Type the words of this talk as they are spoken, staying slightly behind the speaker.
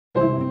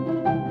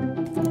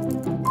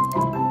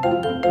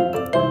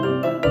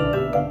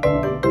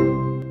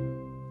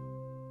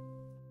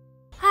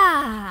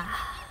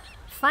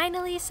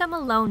Finally, some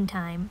alone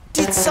time.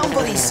 Did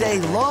somebody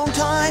say loan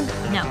time?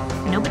 No,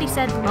 nobody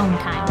said loan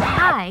time.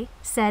 I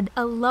said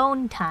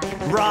alone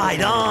time.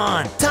 Right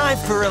on. Time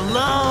for a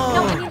loan.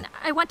 No, I mean,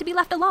 I want to be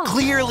left alone.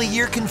 Clearly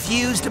you're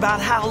confused about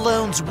how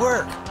loans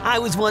work. I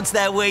was once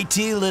that way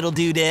too, little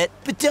dudette.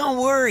 But don't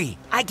worry,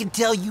 I can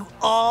tell you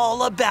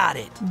all about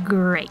it.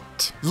 Great.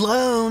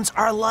 Loans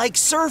are like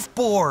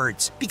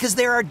surfboards because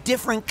there are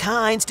different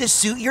kinds to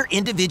suit your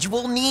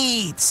individual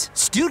needs.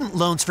 Student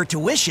loans for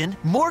tuition,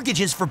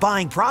 mortgages for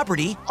buying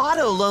property,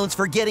 auto loans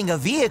for getting a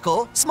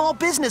vehicle, small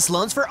business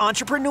loans for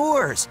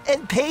entrepreneurs,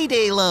 and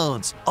payday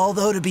loans.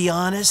 Although, to be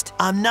honest,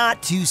 I'm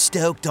not too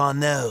stoked on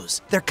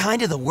those. They're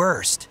kind of the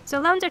worst. So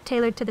loans are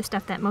tailored to the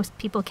stuff that most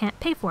people can't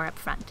pay for up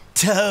front.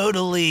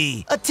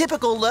 Totally. A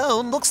typical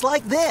loan looks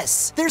like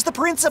this. There's the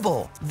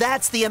principal.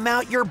 That's the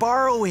amount you're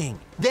borrowing.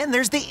 Then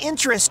there's the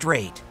interest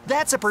rate.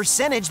 That's a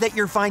percentage that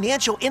your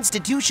financial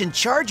institution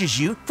charges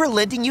you for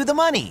lending you the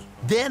money.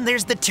 Then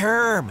there's the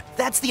term.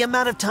 That's the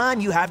amount of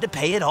time you have to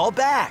pay it all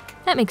back.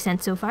 That makes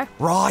sense so far.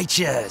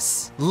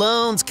 Righteous.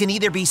 Loans can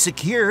either be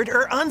secured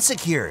or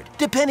unsecured,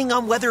 depending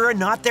on whether or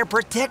not they're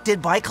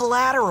protected by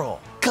collateral.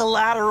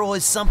 Collateral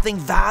is something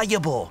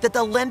valuable that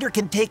the lender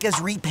can take as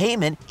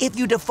repayment if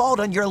you default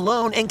on your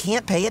loan and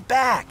can't pay it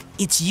back.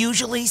 It's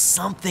usually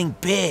something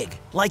big,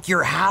 like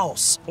your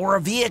house or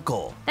a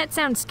vehicle. That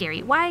sounds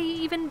scary. Why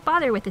even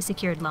bother with a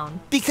secured loan?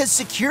 Because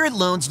secured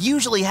loans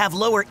usually have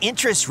lower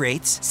interest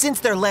rates since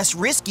they're less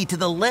risky to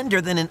the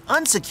lender than an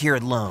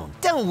unsecured loan.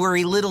 Don't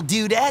worry, little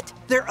dudette.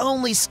 They're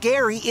only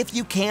scary if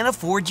you can't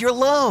afford your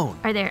loan.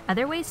 Are there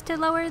other ways to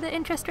lower the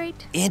interest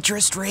rate?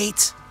 Interest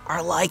rates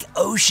are like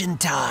ocean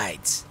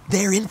tides.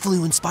 They're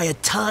influenced by a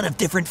ton of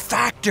different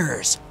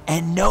factors,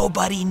 and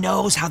nobody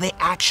knows how they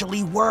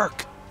actually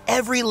work.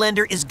 Every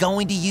lender is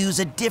going to use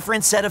a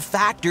different set of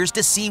factors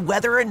to see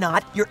whether or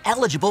not you're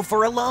eligible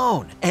for a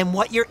loan and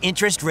what your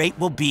interest rate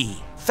will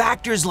be.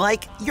 Factors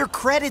like your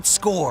credit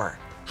score.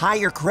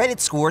 Higher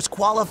credit scores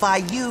qualify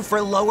you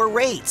for lower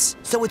rates,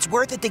 so it's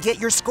worth it to get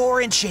your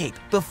score in shape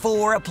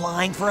before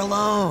applying for a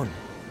loan.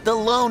 The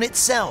loan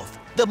itself.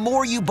 The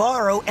more you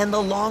borrow and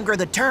the longer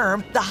the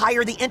term, the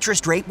higher the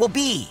interest rate will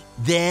be.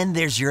 Then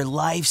there's your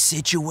life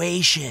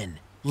situation.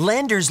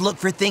 Lenders look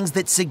for things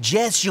that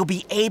suggest you'll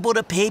be able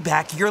to pay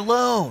back your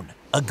loan.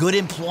 A good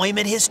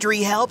employment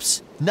history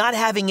helps. Not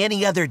having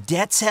any other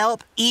debts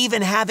help.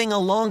 Even having a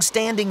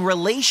long-standing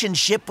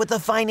relationship with a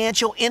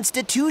financial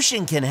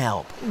institution can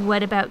help.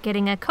 What about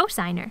getting a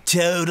cosigner?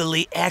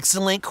 Totally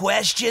excellent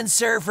question,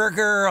 surfer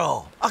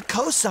girl. A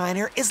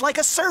cosigner is like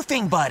a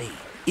surfing buddy.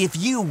 If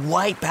you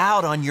wipe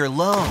out on your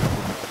loan,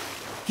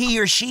 he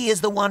or she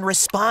is the one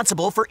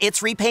responsible for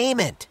its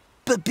repayment.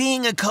 But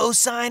being a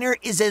cosigner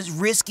is as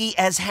risky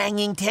as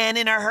hanging 10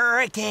 in a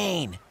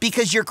hurricane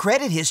because your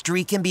credit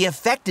history can be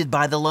affected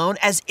by the loan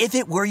as if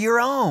it were your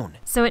own.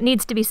 So it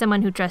needs to be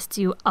someone who trusts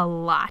you a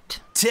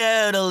lot.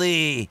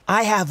 Totally.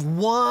 I have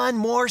one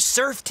more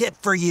surf tip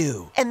for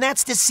you, and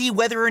that's to see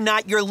whether or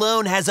not your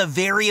loan has a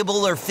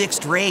variable or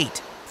fixed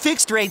rate.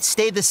 Fixed rates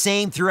stay the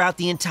same throughout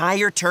the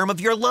entire term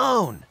of your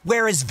loan,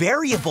 whereas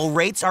variable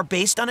rates are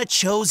based on a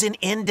chosen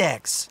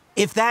index.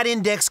 If that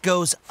index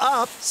goes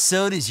up,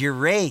 so does your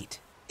rate.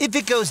 If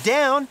it goes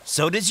down,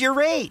 so does your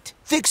rate.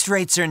 Fixed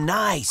rates are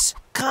nice,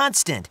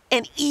 constant,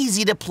 and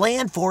easy to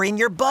plan for in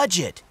your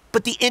budget.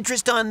 But the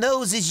interest on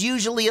those is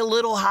usually a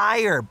little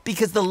higher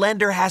because the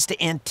lender has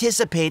to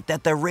anticipate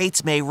that the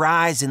rates may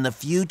rise in the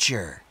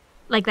future.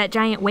 Like that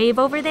giant wave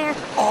over there?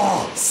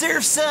 Oh,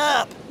 surf's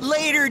up!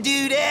 Later,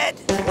 dudette!